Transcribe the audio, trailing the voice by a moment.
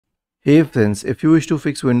Hey friends, if you wish to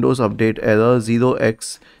fix Windows Update error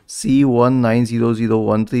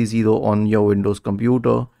 0xc1900130 on your Windows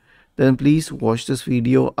computer, then please watch this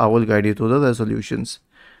video. I will guide you through the resolutions.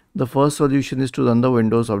 The first solution is to run the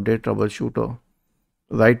Windows Update troubleshooter.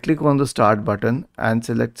 Right click on the Start button and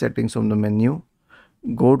select Settings from the menu.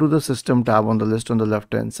 Go to the System tab on the list on the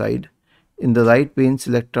left hand side. In the right pane,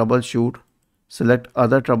 select Troubleshoot. Select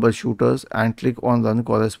Other Troubleshooters and click on Run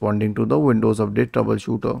corresponding to the Windows Update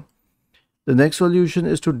troubleshooter. The next solution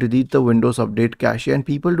is to delete the Windows Update cache, and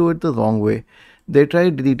people do it the wrong way. They try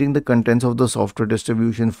deleting the contents of the software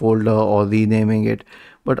distribution folder or renaming it.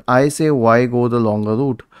 But I say, why go the longer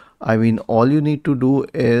route? I mean, all you need to do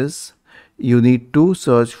is you need to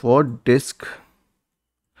search for disk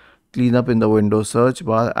cleanup in the Windows search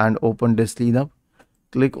bar and open disk cleanup.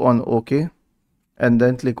 Click on OK and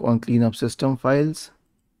then click on cleanup system files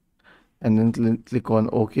and then click on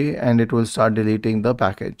OK, and it will start deleting the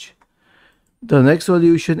package. The next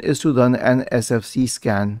solution is to run an SFC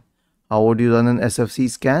scan. How would you run an SFC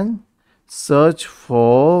scan? Search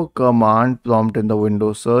for command prompt in the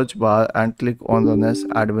Windows search bar and click on Run as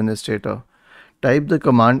Administrator. Type the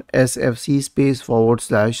command sfc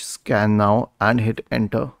 /scan now and hit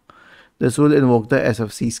enter. This will invoke the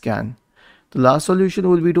SFC scan. The last solution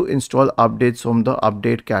will be to install updates from the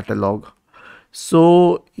update catalog.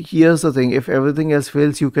 So here's the thing, if everything else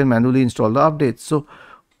fails, you can manually install the updates. So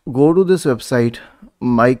go to this website,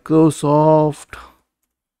 Microsoft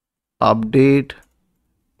Update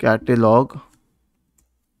Catalog,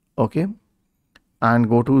 okay, and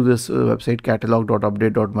go to this website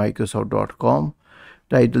catalog.update.microsoft.com.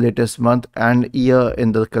 Type the latest month and year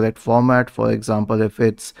in the correct format. For example, if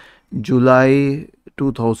it's July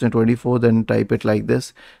 2024, then type it like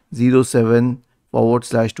this,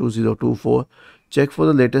 07/2024. Check for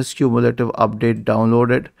the latest cumulative update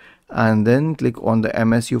downloaded, and then click on the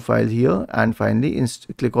MSU file here, and finally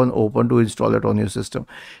click on open to install it on your system.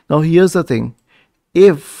 Now here's the thing,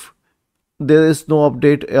 if there is no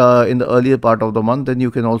update in the earlier part of the month, then you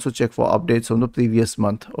can also check for updates from the previous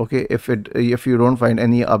month. Okay, if you don't find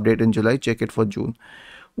any update in July, check it for June.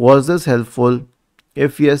 Was this helpful?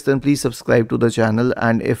 If yes, then please subscribe to the channel,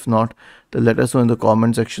 and if not, then let us know in the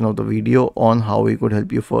comment section of the video on how we could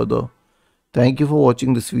help you further. Thank you for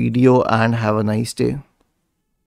watching this video and have a nice day.